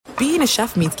being a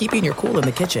chef means keeping your cool in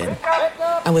the kitchen.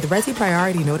 And with Resi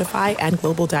Priority Notify and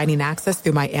Global Dining Access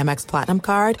through my Amex Platinum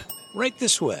card, right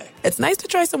this way. It's nice to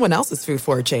try someone else's food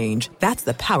for a change. That's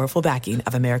the powerful backing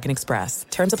of American Express.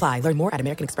 Terms apply. Learn more at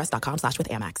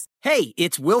americanexpress.com/withAmex. Hey,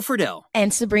 it's Will Friedle.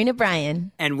 And Sabrina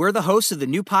Bryan. And we're the hosts of the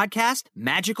new podcast,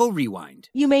 Magical Rewind.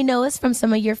 You may know us from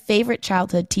some of your favorite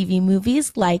childhood TV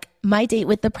movies like My Date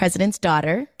with the President's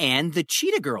Daughter. And the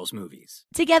Cheetah Girls movies.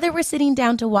 Together, we're sitting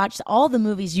down to watch all the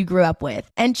movies you grew up with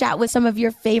and chat with some of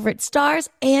your favorite stars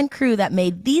and crew that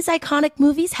made these iconic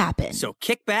movies happen. So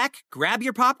kick back, grab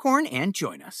your popcorn, and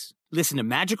join us. Listen to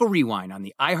Magical Rewind on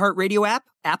the iHeartRadio app,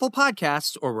 Apple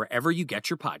Podcasts, or wherever you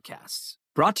get your podcasts.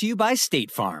 Brought to you by State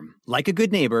Farm. Like a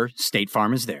good neighbor, State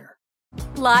Farm is there.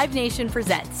 Live Nation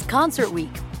presents Concert Week.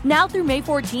 Now through May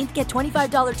 14th, get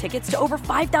 $25 tickets to over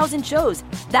 5,000 shows.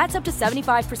 That's up to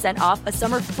 75% off a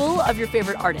summer full of your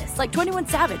favorite artists like 21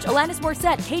 Savage, Alanis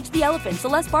Morissette, Cage the Elephant,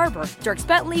 Celeste Barber, Dierks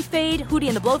Bentley, Fade, Hootie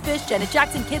and the Blowfish, Janet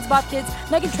Jackson, Kids Bop Kids,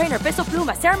 Meghan Trainor, Bissell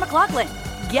Pluma, Sarah McLachlan.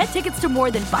 Get tickets to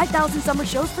more than 5,000 summer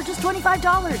shows for just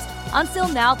 $25. Until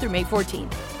now through May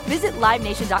 14th. Visit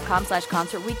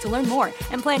LiveNation.com/Concert Week to learn more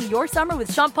and plan your summer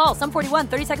with Sean Paul, Sum 41,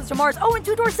 30 Seconds to Mars, and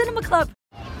Two Door Cinema Club.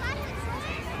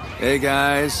 Hey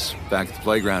guys, back at the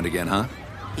playground again, huh?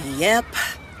 Yep.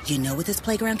 You know what this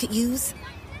playground could use?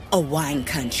 A wine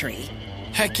country.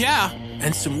 Heck yeah,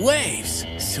 and some waves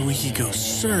so we could go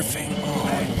surfing. Oh,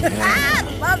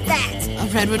 yeah. Love that. A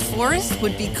redwood forest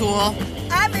would be cool.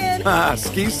 I'm in.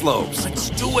 Ski slopes. Let's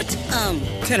do it.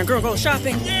 Can a girl go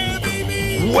shopping? Yeah,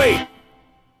 baby. Wait!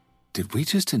 Did we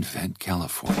just invent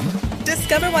California?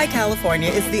 Discover why California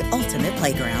is the ultimate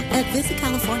playground at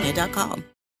visitcalifornia.com.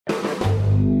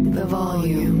 The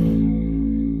volume.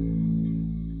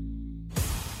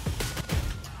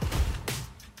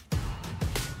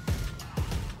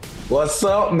 What's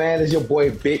up, man? It's your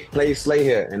boy Big Play Slay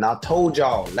here, and I told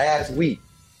y'all last week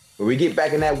when we get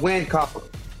back in that win column,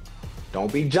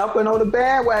 don't be jumping on the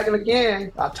bandwagon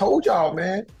again. I told y'all,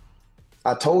 man.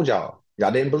 I told y'all.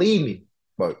 Y'all didn't believe me,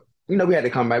 but we had to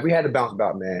come back. We had to bounce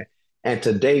back, man. And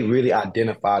today really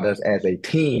identified us as a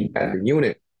team, as a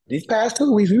unit. These past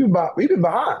 2 weeks, we've been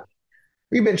behind.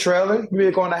 We've been trailing. We've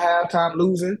been going to halftime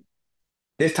losing.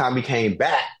 This time we came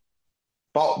back,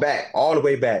 fought back, all the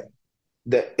way back.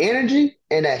 The energy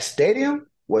in that stadium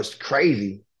was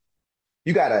crazy.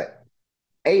 You got a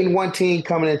 8-1 team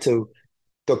coming into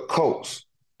the Colts,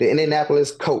 the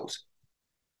Indianapolis Colts,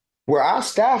 where our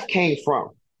staff came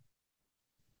from.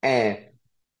 And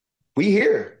we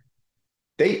here.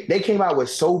 They came out with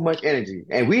so much energy.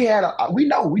 And we knew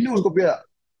it was going to be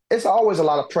it's always a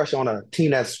lot of pressure on a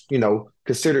team that's,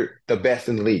 considered the best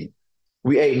in the league.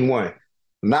 We 8-1,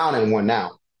 9-1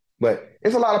 now. But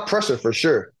it's a lot of pressure for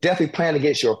sure. Definitely playing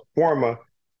against your former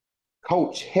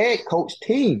head coach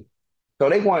team. So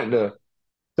they wanted to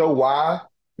show why,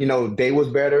 they was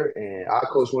better. And our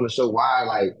coach wanted to show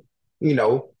why,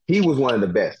 he was one of the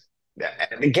best.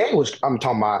 The game was, I'm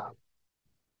talking about,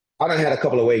 I done had a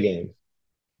couple of away games.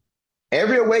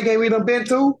 Every away game we done been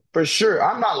to, for sure,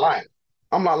 I'm not lying.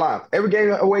 Every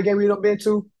away game we done been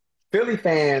to, Philly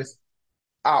fans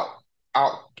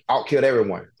outkilled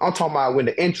everyone. I'm talking about when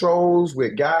the intros,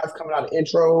 with guys coming out of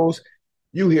intros,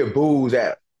 you hear boos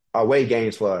at away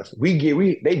games for us.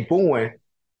 They booing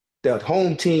the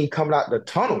home team coming out the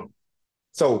tunnel.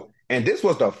 So, and this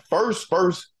was the first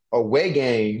away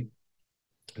game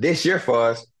this year for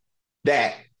us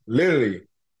that literally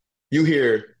you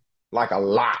hear like a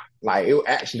lot. Like it was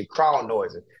actually crowd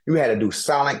noising. You had to do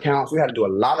silent counts. We had to do a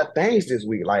lot of things this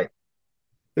week. Like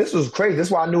this was crazy. That's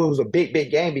why I knew it was a big,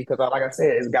 big game because like I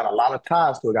said, it's got a lot of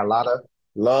ties to it. Got a lot of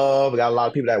love. Got a lot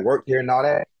of people that work here and all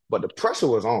that. But the pressure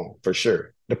was on for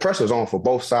sure. The pressure was on for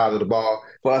both sides of the ball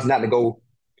for us not to go,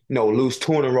 lose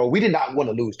 2 in a row. We did not want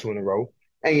to lose 2 in a row.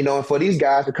 And, and for these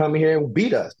guys to come in here and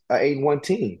beat us, an 8-1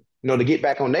 team, to get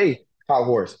back on their high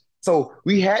horse. So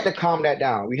we had to calm that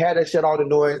down. We had to shut all the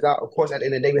noise out. Of course, at the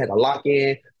end of the day, we had to lock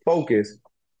in, focus.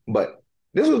 But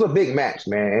this was a big match,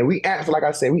 man. And we answered, like I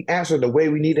said, we answered the way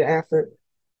we needed to answer.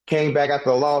 Came back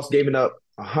after the loss, giving up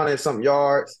 100-something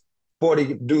yards,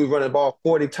 40 dudes running the ball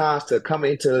 40 times to come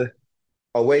into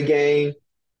away game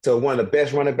to one of the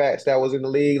best running backs that was in the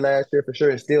league last year for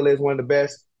sure and still is one of the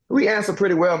best. We answered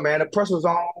pretty well, man. The pressure was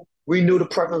on. We knew the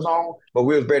pressure was on, but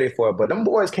we was ready for it. But them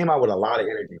boys came out with a lot of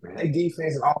energy, man. Their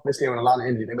defense and offense came with a lot of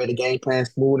energy. They made the game plan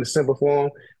smooth and simple for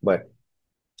them. But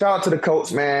shout out to the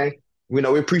Colts, man. We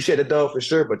appreciate the dub for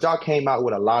sure, but y'all came out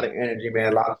with a lot of energy,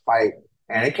 man, a lot of fight.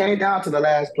 And it came down to the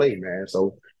last play, man.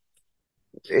 So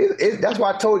that's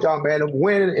why I told y'all, man,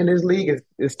 winning in this league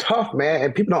is tough, man.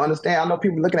 And people don't understand. I know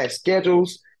people looking at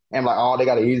schedules and like, oh, they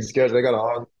got an easy schedule. They got a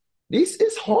hard.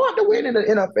 It's hard to win in the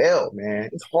NFL, man.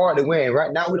 It's hard to win.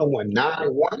 Right now, we don't won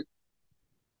 9-1.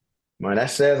 Man,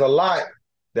 that says a lot.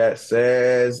 That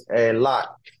says a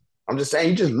lot. I'm just saying,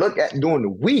 you just look at during the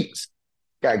weeks.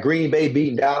 Got Green Bay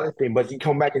beating Dallas, but you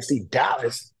come back and see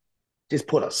Dallas just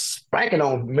put a spanking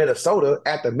on Minnesota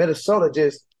after Minnesota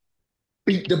just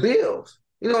beat the Bills.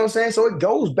 You know what I'm saying? So it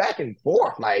goes back and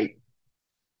forth. Like,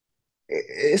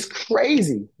 it's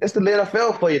crazy. That's the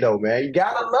NFL for you, though, man. You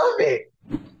gotta love it.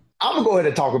 I'm gonna go ahead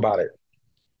and talk about it.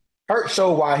 Hurt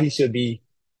showed why he should be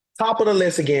top of the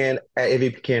list again at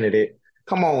MVP candidate.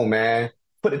 Come on, man.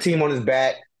 Put the team on his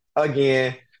back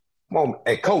again. Come on,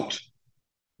 hey, coach.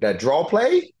 That draw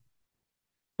play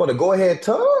for the go-ahead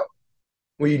tug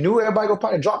when you knew everybody gonna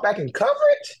probably drop back and cover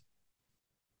it.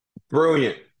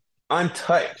 Brilliant.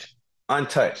 Untouched.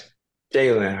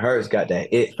 Jalen Hurts got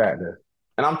that it factor.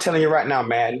 And I'm telling you right now,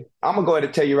 man, I'm gonna go ahead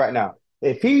and tell you right now,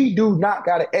 if he do not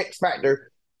got an X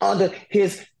factor under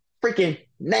his freaking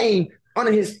name,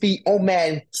 under his feet on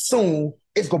Madden soon,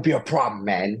 it's gonna be a problem,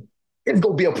 man. It's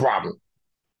gonna be a problem.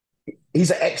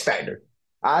 He's an X factor.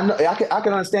 I know I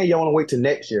can understand you want to wait till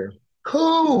next year.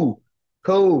 Cool.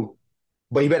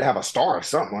 But you better have a star or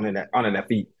something under that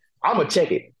feet. I'm gonna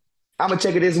check it.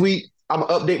 This week. I'm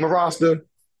gonna update my roster.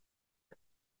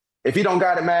 If you don't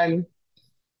got it, man,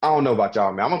 I don't know about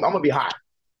y'all, man. I'm gonna be hot.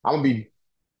 I'm gonna be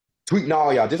tweeting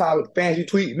all y'all. Just how fans you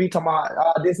tweet me talking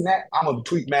about this and that. I'm gonna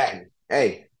tweet Madden.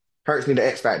 Hey, Hurts need the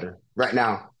X factor right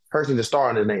now. Hurts need the star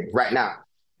in the name right now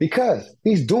because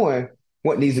he's doing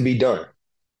what needs to be done.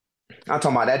 I'm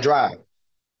talking about that drive.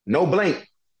 No blink.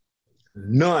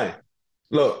 None.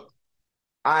 Look,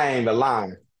 I ain't even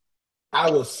lying. I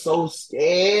was so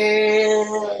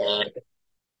scared.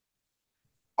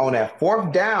 On that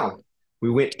fourth down, we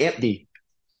went empty.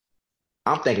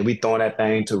 I'm thinking we throwing that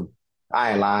thing too.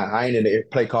 I ain't lying. I ain't in the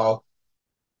play call.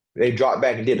 They dropped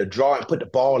back and did a draw and put the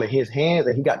ball in his hands,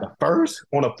 and he got the first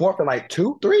on the fourth and like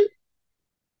 2, 3.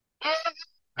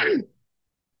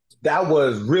 That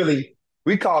was really,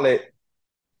 we call it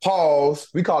pause.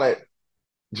 We call it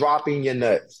dropping your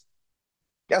nuts.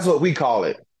 That's what we call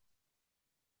it.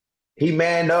 He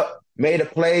manned up, made a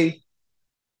play.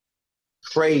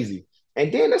 Crazy.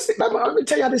 And then let me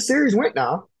tell you how this series went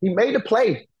now. He made the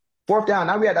play. Fourth down.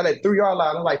 Now we had that 3-yard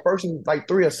line. It was like first and like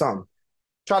 3 or something.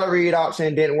 Try to read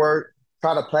option, didn't work.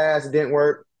 Try to pass, it didn't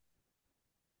work.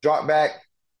 Drop back.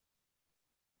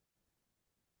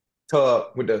 Tug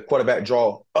with the quarterback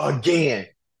draw again.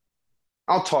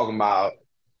 I'm talking about,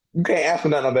 you can't ask for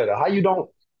nothing better. How you don't?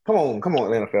 Come on,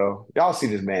 NFL. Y'all see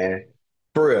this, man.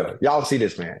 For real. Y'all see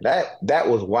this, man. That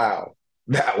was wild.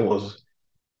 That was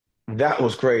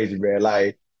crazy, man.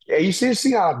 Like, yeah, you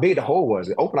see how big the hole was.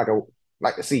 It opened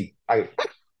like a sea.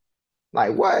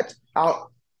 Like what?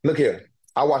 Look here.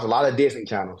 I watch a lot of Disney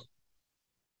channels.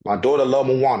 My daughter loved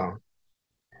Moana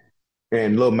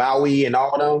and Little Maui and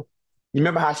all them. You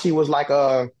remember how she was like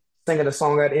singing the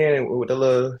song at the end with the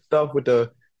little stuff with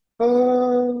the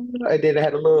and then they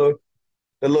had the little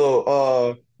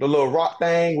rock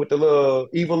thing with the little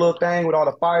evil little thing with all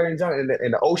the fire and junk, and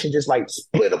the ocean just like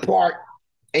split apart,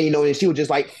 and and she was just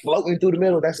like floating through the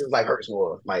middle. That's just like Hurts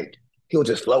was. Like he was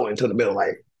just floating to the middle,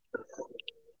 like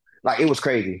it was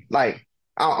crazy. Like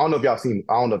I don't know if y'all seen,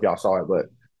 I don't know if y'all saw it, but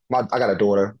I got a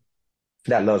daughter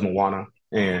that loves Moana,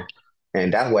 and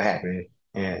that's what happened.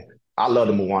 And I love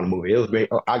the Moana movie. It was great.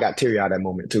 I got teary-eyed that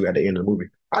moment too at the end of the movie.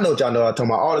 I know what y'all know. I'm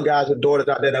talking about all the guys with daughters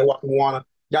out there that watch Moana.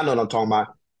 Y'all know what I'm talking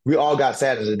about. We all got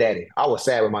sad as a daddy. I was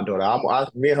sad with my daughter.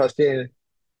 Me and her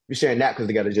sharing napkins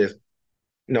together. Just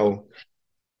got a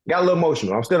little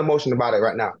emotional. I'm still emotional about it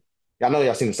right now. Y'all know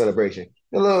y'all seen the celebration.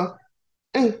 A little.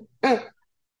 I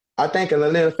think in the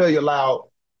NFL you allow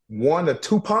 1 to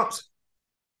 2 pumps.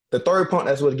 The third pump,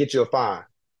 that's what gets you a fine.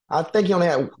 I think he only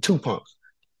had 2 pumps.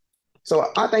 So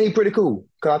I think he's pretty cool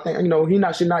because I think he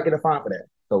should not get a fine for that.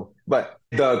 So, but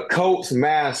the Colts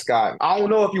mascot, I don't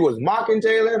know if you was mocking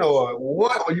Jalen or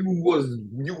what, or you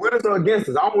with us or against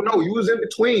us. I don't know. You was in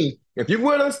between. If you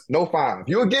with us, no fine. If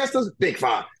you against us, big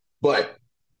fine. But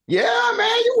yeah,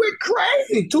 man, you went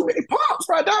crazy. Too many pumps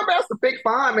right there, man. That's a big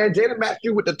fine, man. Jalen matched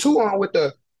you with the 2 on with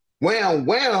the wham,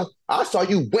 wham. I saw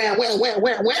you wham, wham, wham,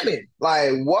 wham, whamming.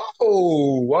 Like,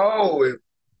 whoa.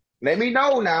 Let me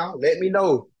know now. Let me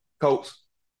know, Coach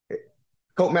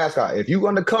mascot. If you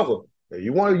undercover, if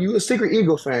you a secret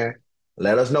Eagles fan,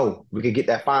 let us know. We can get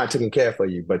that fine taken care for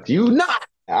you. But you not.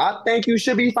 I think you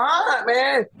should be fine,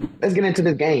 man. Let's get into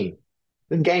this game.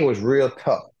 This game was real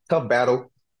tough. Tough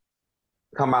battle.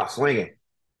 Come out swinging.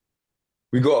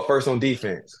 We go up first on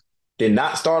defense. Did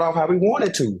not start off how we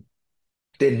wanted to.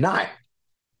 Did not.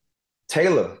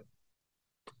 Taylor,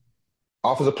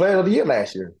 Offensive Player of the Year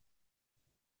last year.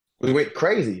 We went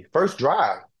crazy. First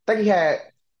drive. I think he had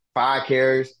 5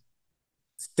 carries,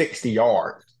 60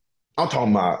 yards. I'm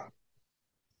talking about,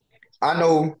 I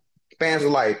know fans are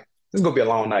like, this is going to be a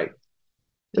long night.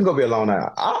 It's going to be a long night.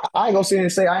 I ain't going to sit here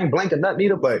and say I ain't blanking nothing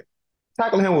either, but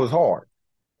tackling him was hard.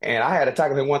 And I had to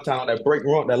tackle him one time on that break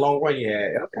run, that long run he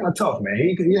had. It was kind of tough, man.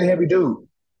 He's a heavy dude.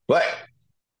 But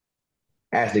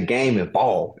as the game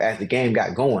evolved, as the game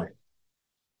got going,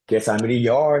 guess how many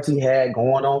yards he had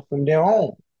going on from there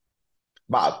on?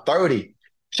 About 30.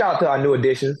 Shout out to our new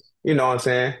additions. You know what I'm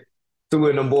saying? Two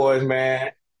of them boys,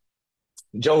 man.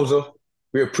 Joseph,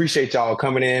 we appreciate y'all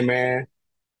coming in, man.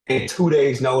 In 2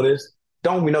 days' notice.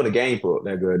 Don't even know the game book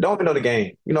that good. Don't even know the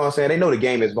game. You know what I'm saying? They know the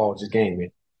game is ball, just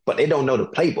gaming, but they don't know the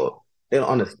playbook. They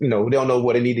don't they don't know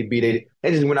what they need to be. They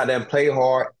just went out there and played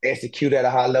hard, execute at a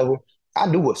high level. I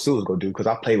knew what Sue was gonna do because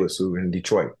I played with Sue in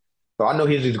Detroit. So I know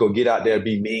he's just gonna get out there,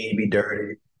 be mean, be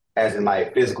dirty, as in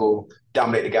like physical,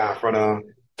 dominate the guy in front of him.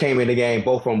 Came in the game,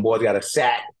 both of them boys got a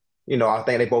sack. I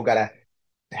think they both got a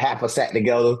half a sack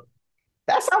together.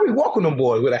 That's how we walk with them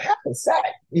boys, with a half a sack.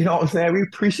 You know what I'm saying? We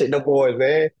appreciate the boys,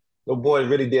 man. The boys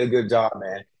really did a good job,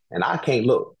 man. And I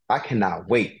cannot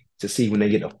wait to see when they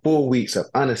get the full weeks of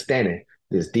understanding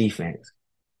this defense.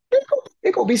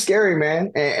 It's going to be scary,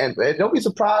 man. And don't be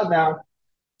surprised now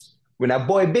when that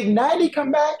boy Big 90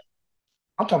 come back.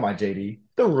 I'm talking about JD,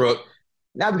 the rook.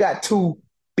 Now we got two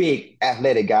big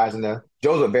athletic guys in there.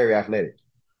 Joe's very athletic.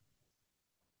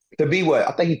 To be what?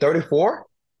 I think he's 34.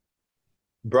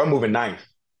 Bro moving nice.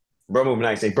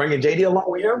 They bringing JD along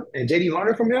with him and JD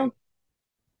learning from him.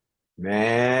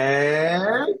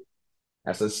 Man,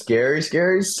 that's a scary,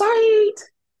 scary sight.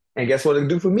 And guess what it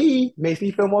do for me? Makes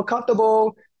me feel more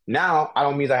comfortable. Now, I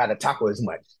don't mean I had to tackle as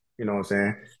much. You know what I'm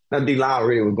saying? That D-line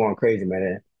really was going crazy,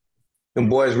 man. Them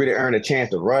boys really earned a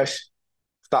chance to rush,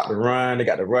 stop the run. They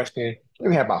got the rush in.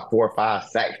 We had about 4 or 5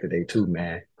 sacks today too,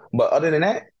 man. But other than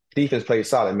that, defense played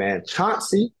solid, man.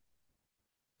 Chauncey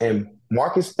and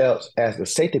Marcus Epps as the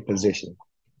safety position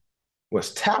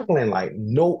was tackling like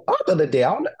no other today.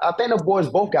 I think the boys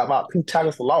both got about 2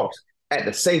 tackles for loss at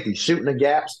the safety, shooting the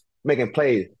gaps, making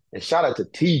plays. And shout out to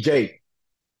TJ,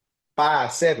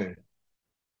 5'7",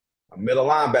 a middle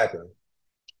linebacker.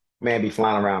 Man, be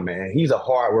flying around, man. He's a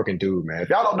hard-working dude, man. If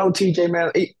y'all don't know TJ,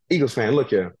 man, Eagles fan,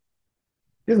 look here.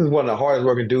 This is one of the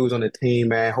hardest-working dudes on the team,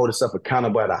 man. Hold himself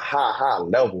accountable at a high, high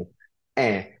level.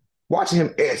 And watching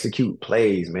him execute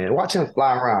plays, man. Watch him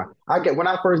fly around. When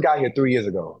I first got here 3 years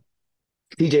ago,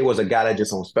 TJ was a guy that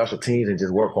just on special teams and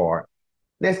just work hard.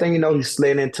 Next thing you know, he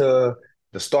slid into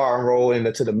the starting role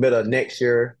into the middle of next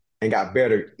year and got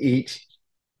better each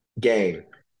game.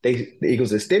 The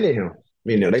Eagles extended him.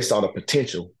 They saw the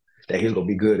potential that he was gonna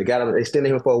be good. They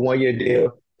extended him for a 1-year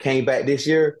deal. Came back this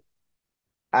year.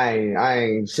 I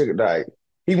ain't sugar like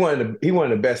he one of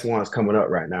the best ones coming up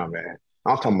right now, man.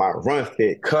 I'm talking about run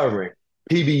fit, covering,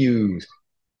 PBUs,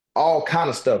 all kind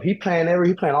of stuff. He playing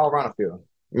all around the field.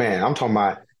 Man, I'm talking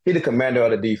about he the commander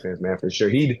of the defense, man, for sure.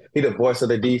 He the voice of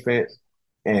the defense,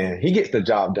 and he gets the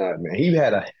job done, man. He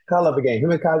had a hell of a game.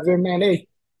 Him and Kaiser, man, they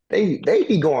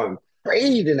be going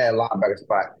crazy in that linebacker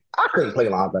spot. I couldn't play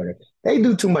linebacker. They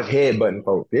do too much headbutting,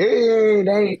 folks. They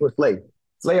ain't with Slay.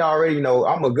 Slay already know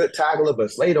I'm a good tackler,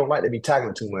 but Slay don't like to be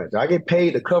tackling too much. I get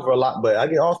paid to cover a lot, but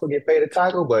I also get paid to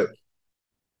tackle, but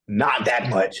not that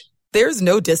much. There's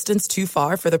no distance too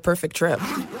far for the perfect trip.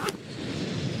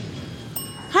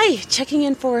 Hi, checking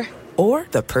in for... Or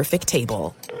the perfect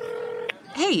table.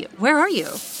 Hey, where are you?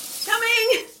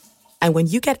 Coming! And when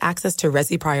you get access to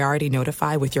Resi Priority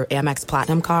Notify with your Amex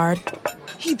Platinum card...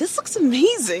 Hey, this looks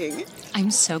amazing.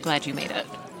 I'm so glad you made it.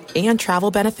 And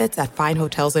travel benefits at fine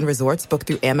hotels and resorts booked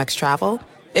through Amex Travel,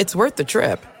 it's worth the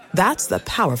trip. That's the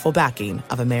powerful backing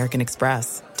of American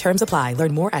Express. Terms apply.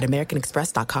 Learn more at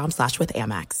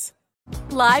americanexpress.com/withAmex.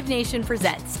 Live Nation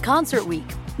presents Concert Week.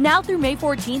 Now through May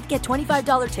 14th, get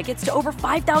 $25 tickets to over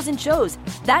 5,000 shows.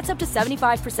 That's up to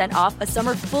 75% off a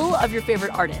summer full of your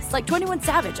favorite artists like 21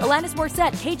 Savage, Alanis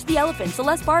Morissette, Cage the Elephant,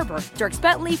 Celeste Barber, Dierks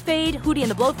Bentley, Fade, Hootie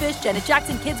and the Blowfish, Janet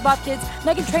Jackson, Kids Bop Kids,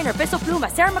 Meghan Trainor, Peso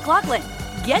Pluma, Sarah McLachlan.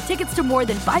 Get tickets to more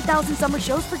than 5,000 summer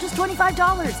shows for just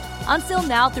 $25. Until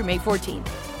now through May 14th.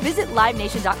 Visit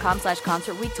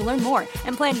LiveNation.com/Concert Week to learn more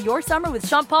and plan your summer with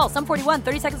Sean Paul, Sum 41,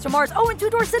 30 Seconds to Mars, and Two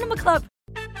Door Cinema Club.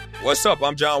 What's up?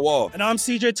 I'm John Wall. And I'm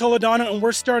CJ Toledano, and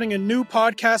we're starting a new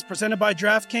podcast presented by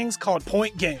DraftKings called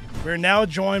Point Game. We're now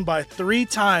joined by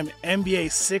 3-time NBA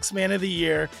Sixth Man of the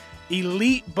Year,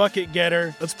 elite bucket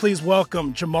getter. Let's please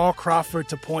welcome Jamal Crawford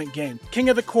to Point Game. King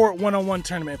of the Court one-on-one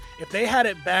tournament. If they had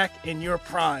it back in your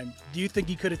prime, do you think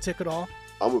you could have took it all?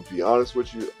 I'm going to be honest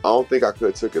with you. I don't think I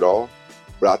could have took it all,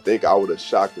 but I think I would have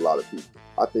shocked a lot of people.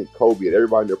 I think Kobe and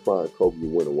everybody in their prime, Kobe will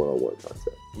win a one-on-one contest.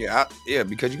 Yeah,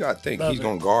 because you got to think, he's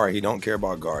going to guard. He don't care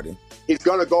about guarding. He's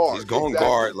going to guard. He's going to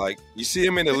guard. Like, you see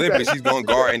him in the Olympics, he's going to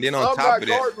guard. And then on top of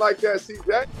that. Like that, see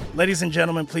that? Ladies and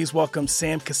gentlemen, please welcome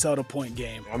Sam Cassell to Point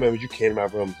Game. I remember you came to my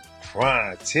room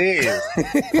crying, tears,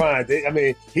 crying. I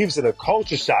mean, he was in a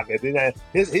culture shock. And then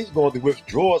he's going through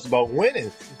withdrawals about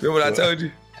winning. Remember what I told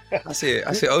you? I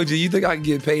said, OG, you think I can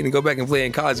get paid and go back and play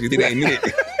in college because it ain't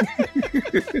it?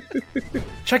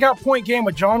 Check out Point Game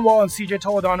with John Wall and CJ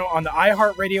Toledano on the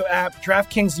iHeartRadio app,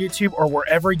 DraftKings YouTube, or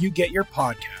wherever you get your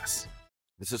podcasts.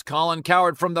 This is Colin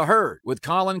Cowherd from The Herd with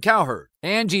Colin Cowherd.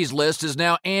 Angie's List is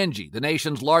now Angie, the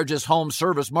nation's largest home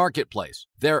service marketplace.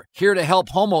 They're here to help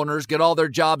homeowners get all their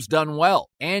jobs done well.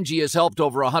 Angie has helped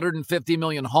over 150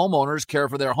 million homeowners care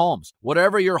for their homes.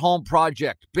 Whatever your home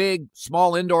project, big,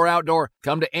 small, indoor, outdoor,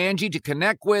 come to Angie to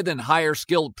connect with and hire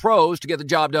skilled pros to get the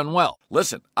job done well.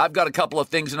 Listen, I've got a couple of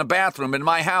things in a bathroom in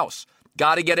my house.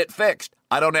 Got to get it fixed.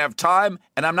 I don't have time,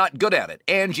 and I'm not good at it.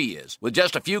 Angie is. With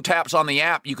just a few taps on the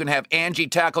app, you can have Angie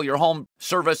tackle your home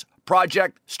service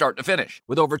project start to finish.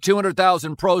 With over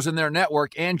 200,000 pros in their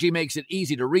network, Angie makes it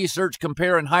easy to research,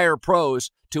 compare, and hire pros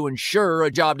to ensure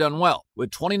a job done well.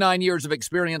 With 29 years of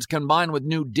experience combined with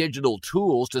new digital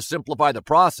tools to simplify the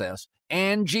process,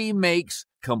 Angie makes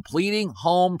completing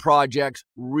home projects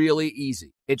really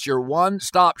easy. It's your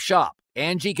one-stop shop.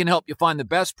 Angie can help you find the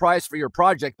best price for your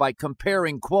project by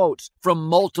comparing quotes from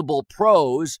multiple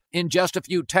pros in just a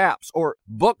few taps, or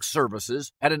book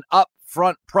services at an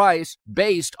upfront price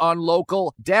based on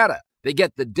local data. They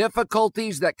get the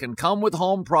difficulties that can come with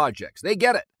home projects. They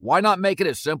get it. Why not make it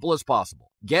as simple as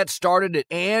possible? Get started at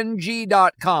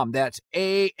Angie.com. That's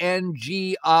ANGI.com,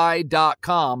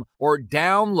 or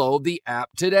download the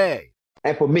app today.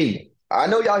 And for me, I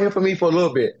know y'all here for me for a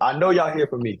little bit. I know y'all here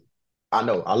for me. I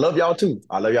know. I love y'all too.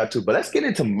 But let's get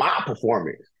into my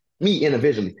performance, me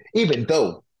individually, even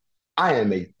though I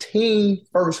am a team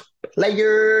first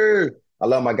player. I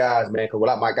love my guys, man, because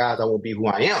without my guys, I won't be who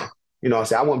I am. You know what I'm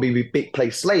saying? I won't be big play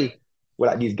slay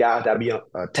without these guys that I be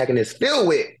attacking this field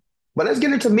with. But let's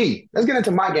get into me. Let's get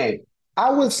into my game. I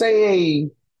would say a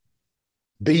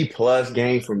B+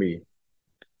 game for me.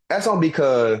 That's only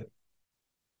because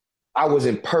I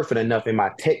wasn't perfect enough in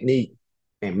my technique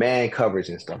and man coverage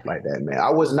and stuff like that, man.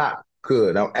 I was not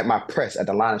good at my press at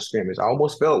the line of scrimmage. I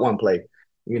almost failed one play.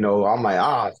 You know, I'm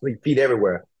like, feet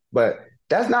everywhere. But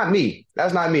that's not me.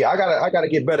 That's not me. I gotta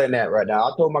get better than that right now.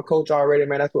 I told my coach already,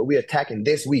 man, that's what we're attacking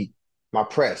this week, my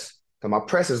press. Because my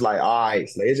press is like, all right,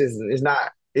 so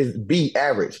it's B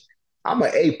average. I'm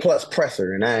an A+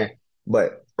 presser,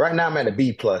 but right now I'm at a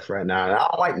B+ right now. And I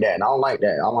don't like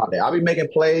that. I'll be making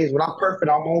plays. When I'm perfect,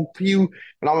 I'm on cue,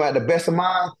 and I'm at the best of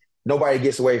mine. Nobody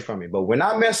gets away from me. But when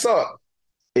I mess up,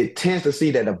 it tends to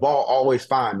see that the ball always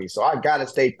finds me. So I got to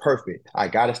stay perfect. I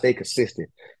got to stay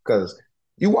consistent. Because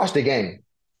you watch the game.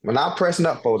 When I'm pressing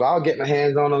up, folks, I'll get my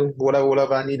hands on them,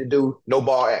 whatever I need to do, no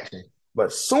ball action.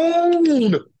 But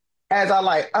soon as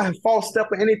I false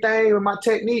step or anything with my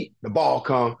technique, the ball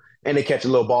come and they catch a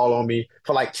little ball on me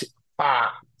for like 5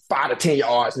 to 10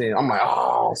 yards. And then I'm like,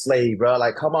 oh, slave, bro.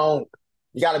 Like, come on.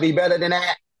 You got to be better than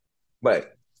that.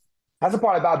 But that's the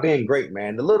part about being great,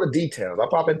 man. The little details.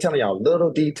 I've probably been telling y'all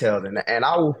little details. And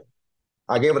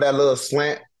I gave her that little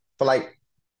slant for like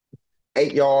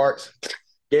 8 yards.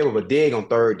 Gave him a dig on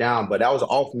third down, but that was an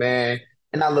off man.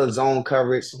 And that little zone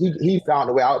coverage, he found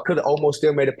a way. I could have almost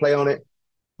still made a play on it,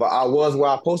 but I was where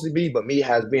I was supposed to be. But me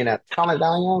as being as talented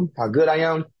I am, how good I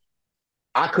am,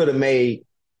 I could have made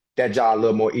that job a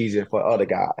little more easier for other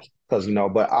guys. But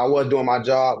I was doing my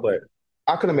job, but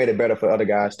I could have made it better for other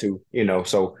guys too,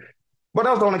 so. But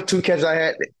that was the only 2 catches I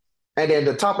had. And then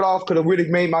to top it off, could have really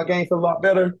made my game feel a lot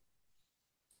better.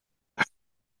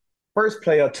 First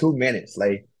play of 2 minutes,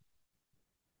 like,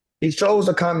 he chose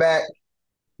to come back.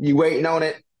 You waiting on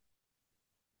it.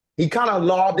 He kind of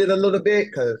lobbed it a little bit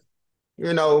because,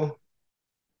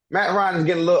 Matt Ryan is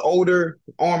getting a little older.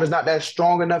 Arm is not that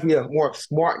strong enough. He's a more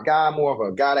smart guy, more of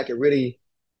a guy that can really,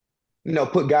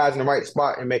 put guys in the right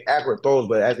spot and make accurate throws.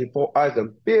 But as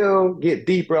the field get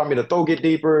deeper, the throw get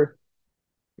deeper,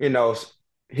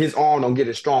 his arm don't get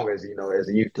as strong as, as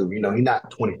it used to. He's not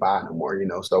 25 no more,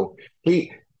 So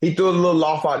he threw a little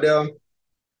loft out there.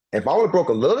 If I would have broke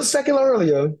a little second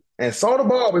earlier and saw the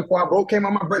ball before I came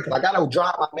on my break, because I got to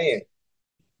drive my man,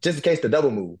 just in case the double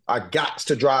move. I got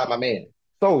to drive my man.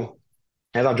 So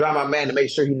as I drive my man to make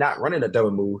sure he's not running a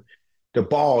double move, the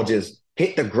ball just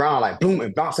hit the ground like boom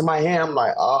and bounced in my hand. I'm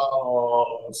like,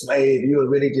 oh, slave, you was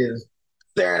really just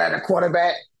staring at the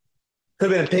quarterback.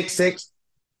 Could have been a pick 6,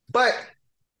 but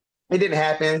it didn't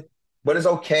happen. But it's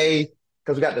okay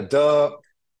because we got the dub.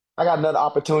 I got another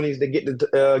opportunities to get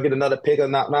another pick or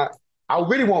not. I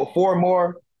really want four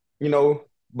more, you know,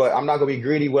 but I'm not gonna be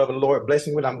greedy. Whatever the Lord bless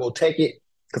me with, I'm gonna take it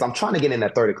because I'm trying to get in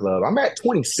that 30 club. I'm at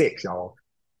 26, y'all.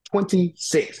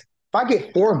 26. If I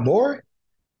get four more,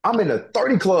 I'm in the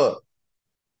 30 club.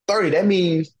 30. That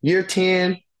means year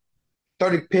 10,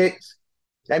 30 picks.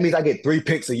 That means I get 3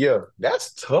 picks a year.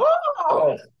 That's tough.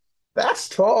 That's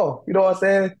tough. You know what I'm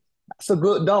saying? That's a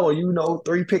good number.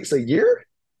 3 picks a year.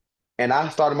 And I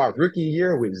started my rookie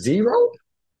year with zero.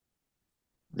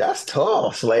 That's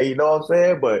tough, Slay. You know what I'm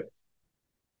saying? But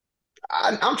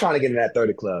I'm trying to get in that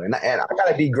 30 club. And I got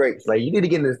to be great, Slay. You need to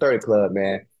get in this 30 club,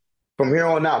 man. From here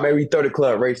on out, maybe 30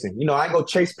 club racing. I ain't go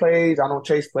chase plays. I don't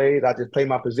chase plays. I just play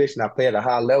my position. I play at a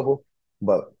high level.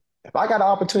 But if I got an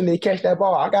opportunity to catch that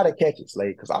ball, I got to catch it,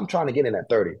 Slay, because I'm trying to get in that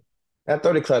 30. That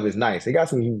 30 club is nice. They got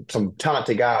some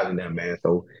talented guys in there, man.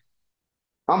 So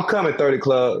I'm coming 30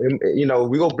 club. We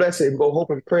go bless it. We go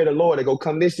hope and pray the Lord they go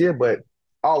come this year, but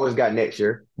I always got next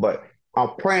year. But I'm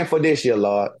praying for this year,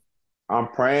 Lord. I'm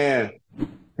praying.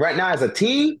 Right now, as a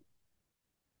team,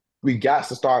 we got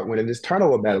to start winning this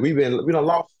turnover battle. We done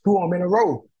lost 2 of them in a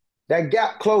row. That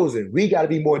gap closing. We got to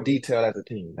be more detailed as a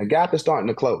team. The gap is starting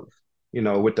to close.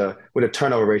 With the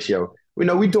turnover ratio. We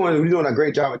doing a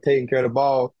great job of taking care of the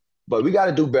ball, but we got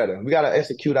to do better. We got to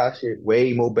execute our shit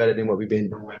way more better than what we've been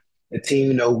doing. The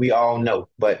team, we all know.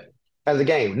 But as a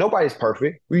game, nobody's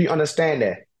perfect. We understand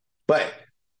that. But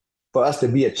for us to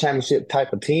be a championship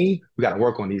type of team, we got to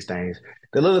work on these things.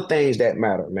 The little things that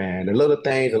matter, man. The little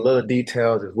things, the little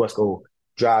details is what's going to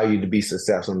drive you to be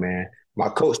successful, man. My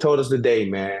coach told us today,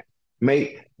 man,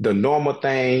 make the normal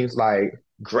things like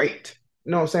great.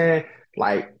 You know what I'm saying?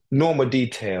 Like normal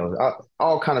details,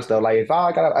 all kind of stuff. Like if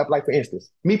I got, like for instance,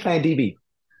 me playing DB,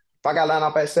 if I got line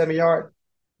up at 7 yards,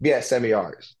 be at 7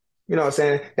 yards. You know what I'm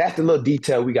saying? That's the little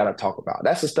detail we got to talk about.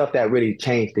 That's the stuff that really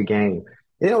changed the game.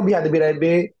 It don't have to be that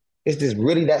big. It's just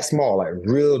really that small, like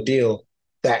real deal,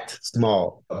 that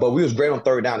small. But we was great on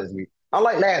third down this week.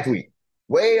 Unlike last week.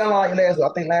 Way unlike last week.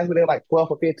 I think last week they were like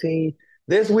 12 or 15.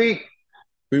 This week,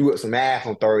 we whipped some ass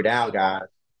on third down, guys.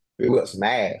 We whipped some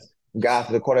ass. We got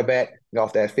to the quarterback, got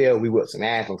off that field, we whipped some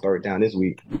ass on third down this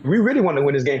week. We really want to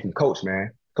win this game from Coach,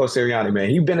 man. Coach Sirianni, man.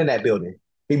 He been in that building.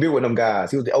 He been with them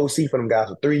guys. He was the OC for them guys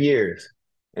for 3 years.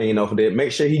 And,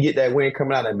 make sure he get that win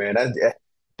coming out of there, man.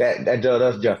 That does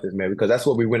us justice, man, because that's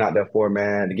what we went out there for,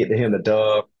 man, to get to him the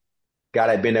dub. Guy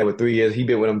that been there with 3 years, he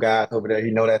been with them guys over there.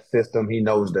 He know that system. He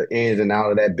knows the ins and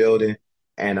outs of that building.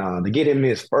 And to get him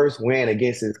his first win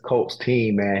against his Colts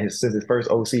team, man, since his first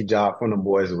OC job from the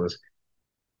boys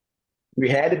we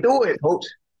had to do it, Coach.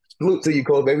 Salute to you,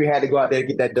 Coach, man. We had to go out there and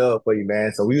get that dub for you,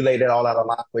 man. So we laid that all out on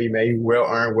line for you, man. You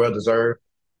well-earned, well-deserved.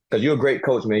 Because you're a great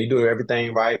coach, man. You do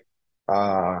everything right.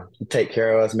 You take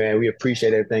care of us, man. We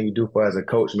appreciate everything you do for us as a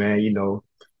coach, man. You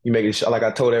make it, like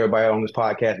I told everybody on this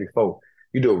podcast before,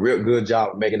 you do a real good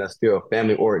job of making us feel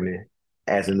family-oriented,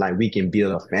 as in, like, we can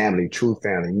build a family, true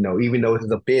family, even though this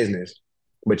is a business.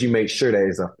 But you make sure that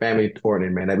it's a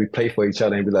family-oriented, man, that we play for each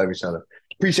other and we love each other.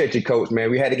 Appreciate you, Coach, man.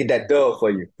 We had to get that dub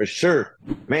for you, for sure.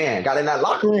 Man, got in that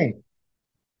locker room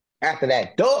after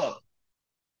that dub.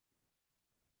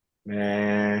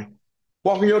 Man.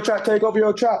 Walk in your trap, take over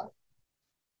your trap.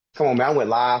 Come on, man. I went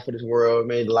live for this world,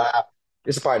 man. Live.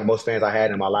 This is probably the most fans I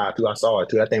had in my live, too. I saw it,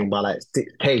 too. That thing was about like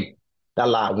 6K. That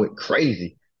live went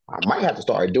crazy. I might have to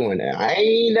start doing that. I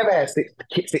ain't never had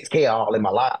 6K all in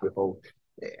my life before.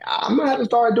 I'm going to have to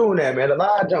start doing that, man. The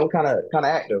live jump kind of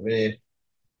active, man.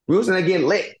 We was in there getting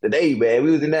lit today, man.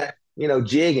 We was in there,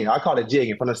 jigging. I call it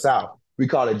jigging from the South. We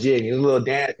call it jigging. It's a little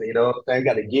dancing, you know what I'm saying? We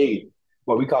got to gig.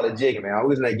 But we call it jigging, man. We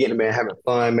was in there getting, man, having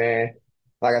fun, man.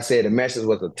 Like I said, the message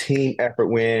was a team effort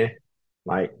win.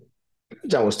 Like,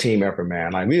 that was team effort,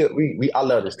 man. Like, I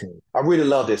love this team. I really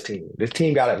love this team. This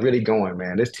team got it really going,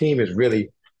 man. This team is really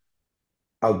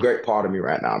a great part of me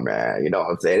right now, man. You know what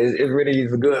I'm saying? It really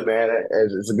is good, man.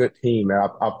 It's a good team, man.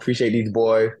 I appreciate these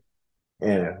boys.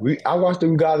 And I watch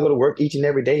them guys go to work each and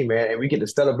every day, man. And we get to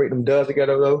celebrate them dubs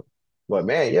together, though. But,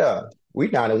 man, yeah, we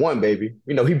 9-1, baby.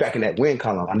 He back in that win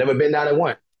column. I've never been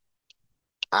 9-1.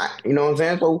 You know what I'm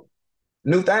saying? So,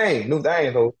 new thing.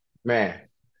 So, man,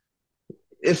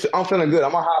 I'm feeling good.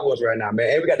 I'm on high horse right now,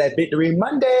 man. And we got that victory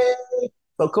Monday.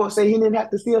 So, Coach said he didn't have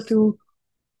to see us till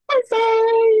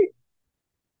Wednesday.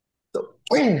 So,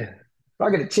 man, I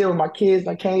get to chill with my kids.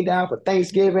 I came down for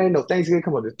Thanksgiving. No, Thanksgiving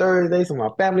come on this Thursday, so my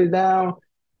family's down.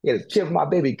 Get to chill with my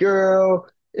baby girl.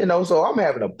 So I'm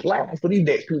having a blast for these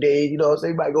next 2 days. So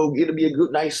everybody go get me a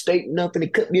good nice steak, nothing. They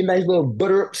cut me a nice little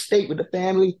butter up steak with the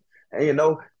family. And,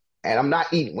 and I'm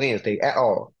not eating Wednesday at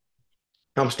all.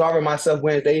 I'm starving myself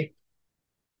Wednesday.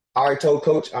 I already told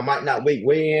Coach I might not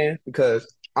weigh in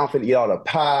because I'm finna eat all the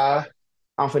pie.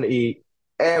 I'm finna eat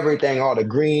everything, all the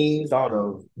greens, all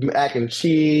the mac and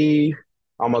cheese.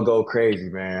 I'm gonna go crazy,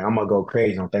 man. I'm gonna go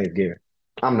crazy on Thanksgiving.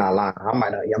 I'm not lying. I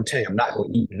might not. I'm telling you, I'm not gonna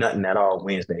eat nothing at all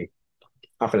Wednesday.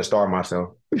 I'm finna starve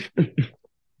myself.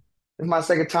 It's my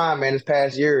second time, man, this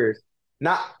past years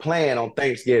not playing on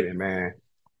Thanksgiving, man.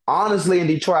 Honestly, in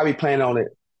Detroit, I be playing on it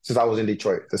since I was in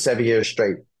Detroit for 7 years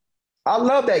straight. I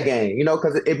love that game,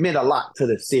 because it meant a lot to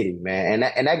the city, man.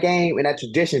 And that game and that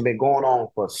tradition been going on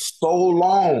for so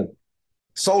long.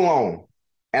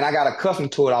 And I got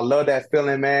accustomed to it. I love that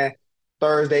feeling, man.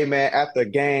 Thursday, man, after a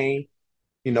game,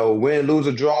 win, lose,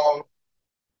 or draw,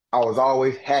 I was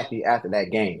always happy after that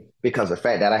game because of the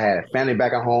fact that I had a family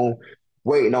back at home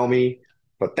waiting on me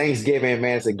for Thanksgiving,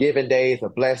 man. It's a giving day. It's a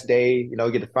blessed day.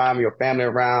 You get to find your family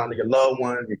around, your loved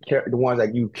ones, the ones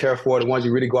that you care for, the ones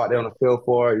you really go out there on the field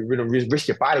for, you really risk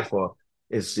your body for.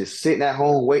 It's just sitting at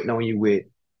home waiting on you with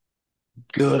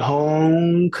good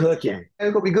home cooking.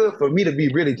 It's going to be good for me to be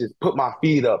really just put my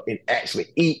feet up and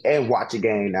actually eat and watch a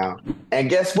game now. And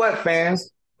guess what, fans?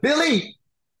 Billy,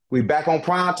 we back on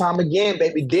prime time again,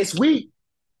 baby, this week,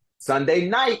 Sunday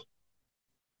night.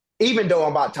 Even though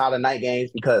I'm about tired of night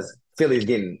games because Philly's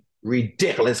getting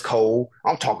ridiculous cold.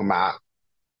 I'm talking about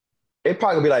it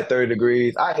probably gonna be like 30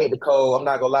 degrees. I hate the cold. I'm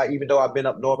not gonna lie. Even though I've been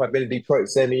up north, I've been in Detroit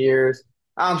 7 years.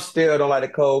 I'm still don't like the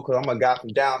cold because I'm a guy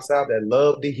from down south that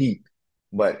love the heat.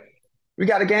 But we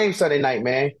got a game Sunday night,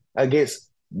 man, against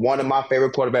one of my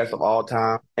favorite quarterbacks of all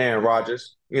time, Aaron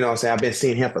Rodgers. You know what I'm saying? I've been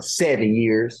seeing him for 7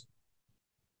 years.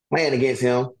 Playing against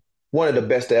him, one of the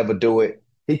best to ever do it.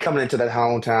 He coming into that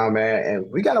hometown, man, and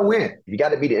we got to win. You got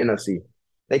to beat the NFC.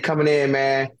 They coming in,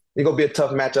 man. It's going to be a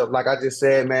tough matchup. Like I just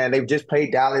said, man, they just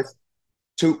played Dallas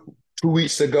two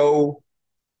weeks ago,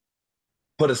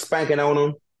 put a spanking on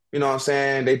them. You know what I'm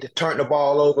saying? They turned the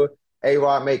ball over.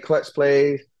 A-Rod made clutch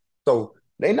plays. So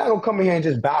they not going to come in here and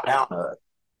just bow down to us.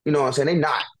 You know what I'm saying? They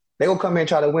not. They going to come in and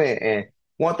try to win. And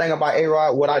one thing about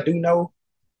A-Rod, what I do know,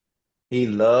 he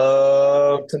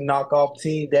loved to knock off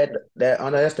teams that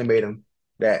underestimate him,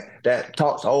 that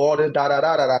talks all this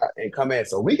da and come in.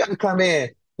 So we got to come in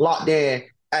locked in,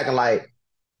 acting like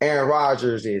Aaron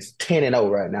Rodgers is 10-0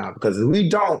 right now. Because if we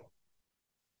don't,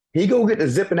 he gonna get to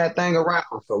zipping that thing around.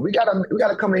 So we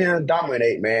gotta come in here and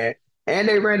dominate, man. And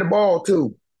they ran the ball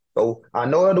too. So I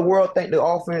know the world think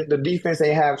the defense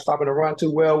ain't have stopping the run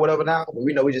too well, whatever now. But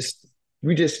we know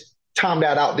we just timed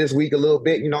that out this week a little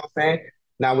bit. You know what I'm saying?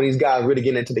 Now, when these guys really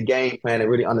get into the game plan and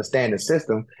really understand the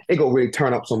system, it gonna really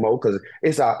turn up some more because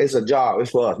it's a job.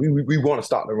 It's for us. We want to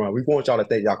stop the run. We want y'all to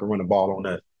think y'all can run the ball on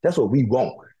us. That's what we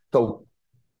want. So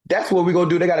that's what we gonna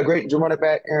do. They got a great running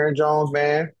back, Aaron Jones,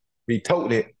 man. Be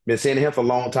toting it. Been seeing him for a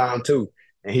long time too,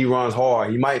 and he runs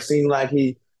hard. He might seem like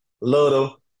he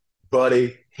little, but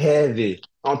he heavy.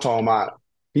 I'm talking about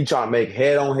he trying to make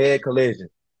head-on-head collision.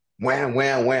 Wham,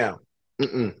 wham, wham.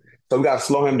 So we gotta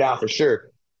slow him down for sure.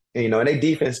 And they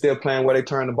defense still playing where they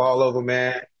turn the ball over,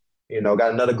 man.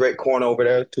 Got another great corner over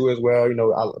there, too, as well.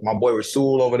 My boy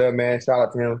Rasul over there, man. Shout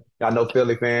out to him. Y'all know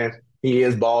Philly fans. He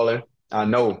is balling. I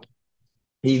know.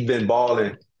 He's been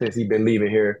balling since he's been leaving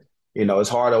here. It's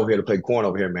hard over here to play corner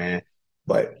over here, man.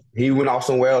 But he went off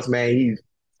somewhere else, man. He's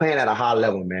playing at a high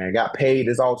level, man. Got paid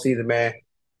this offseason, man.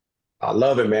 I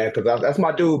love him, man, because that's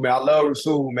my dude, man. I love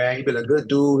Rasul, man. He's been a good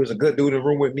dude. He's a good dude in the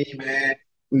room with me, man.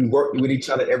 We work with each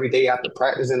other every day after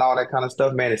practice and all that kind of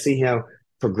stuff, man. To see him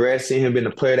progress, see him being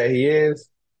the player that he is,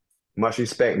 much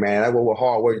respect, man. That's what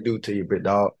hard work do to you, big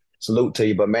dog. Salute to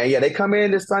you. But, man, yeah, they come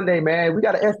in this Sunday, man. We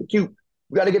got to execute.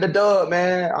 We got to get a dub,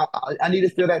 man. I need to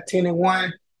feel that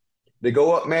 10-1. They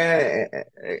go up, man.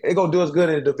 It's going to do us good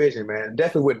in the division, man.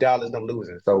 Definitely with Dallas them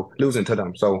losing to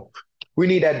them. So we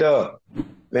need that dub.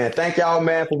 Man, thank y'all,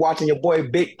 man, for watching your boy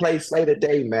Big Play Slay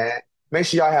today, man. Make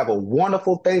sure y'all have a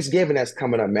wonderful Thanksgiving that's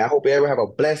coming up, man. I hope you ever have a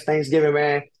blessed Thanksgiving,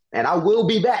 man. And I will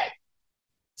be back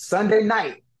Sunday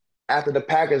night after the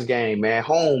Packers game, man.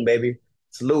 Home, baby.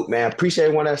 Salute, man. Appreciate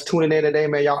everyone that's tuning in today,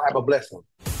 man. Y'all have a blessed one.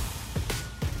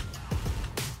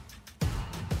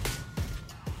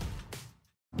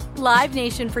 Live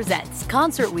Nation presents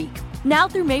Concert Week. Now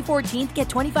through May 14th, get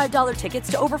 $25 tickets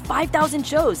to over 5,000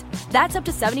 shows. That's up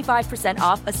to 75%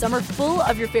 off a summer full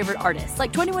of your favorite artists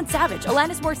like 21 Savage,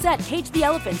 Alanis Morissette, Cage the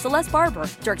Elephant, Celeste Barber,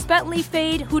 Dierks Bentley,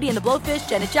 Fade, Hootie and the Blowfish,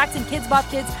 Janet Jackson, Kids Bop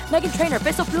Kids, Meghan Trainor,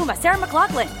 Peso Pluma, Sarah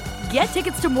McLachlan. Get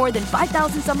tickets to more than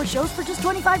 5,000 summer shows for just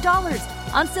 $25.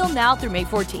 Until now through May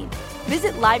 14th.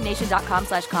 Visit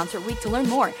LiveNation.com/Concert Week to learn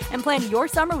more and plan your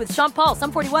summer with Sean Paul,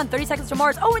 Sum 41, 30 Seconds to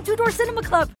Mars, and Two Door Cinema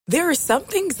Club. There are some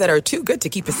things that are too good to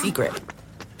keep a secret.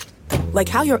 Like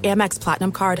how your Amex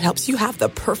Platinum card helps you have the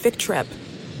perfect trip.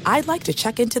 I'd like to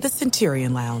check into the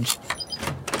Centurion Lounge.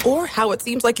 Or how it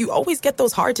seems like you always get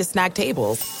those hard-to-snag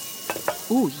tables.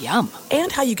 Ooh, yum.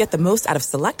 And how you get the most out of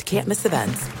select can't-miss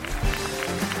events.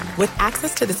 With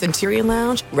access to the Centurion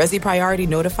Lounge, Resi Priority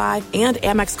Notified, and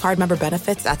Amex card member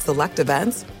benefits at select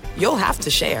events, you'll have to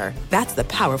share. That's the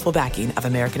powerful backing of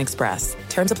American Express.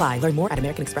 Terms apply. Learn more at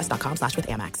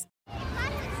americanexpress.com/withAmex.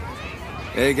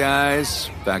 Hey, guys.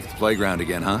 Back at the playground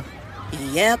again, huh?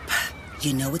 Yep.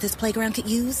 You know what this playground could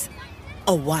use?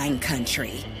 A wine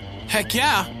country. Heck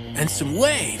yeah, and some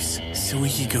waves so we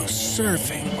could go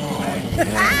surfing. Oh,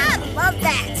 yeah. Love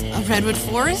that. A redwood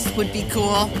forest would be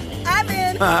cool. I'm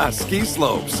in. Ski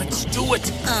slopes. Let's do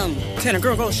it. Can a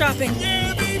girl go shopping?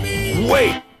 Yeah, baby.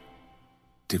 Wait!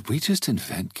 Did we just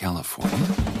invent California?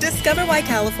 Discover why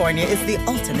California is the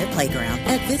ultimate playground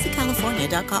at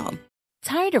visitcalifornia.com.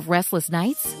 Tired of restless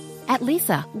nights? At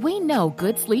Leesa, we know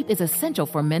good sleep is essential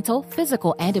for mental,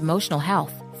 physical, and emotional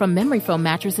health. From memory foam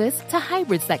mattresses to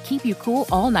hybrids that keep you cool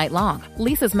all night long,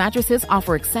 Leesa's mattresses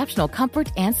offer exceptional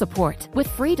comfort and support with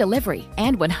free delivery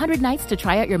and 100 nights to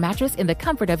try out your mattress in the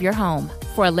comfort of your home.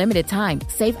 For a limited time,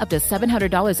 save up to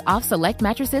 $700 off select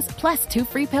mattresses plus 2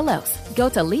 free pillows. Go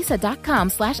to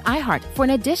leesa.com/iHeart for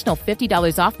an additional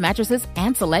 $50 off mattresses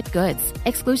and select goods.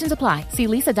 Exclusions apply. See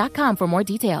leesa.com for more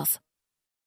details.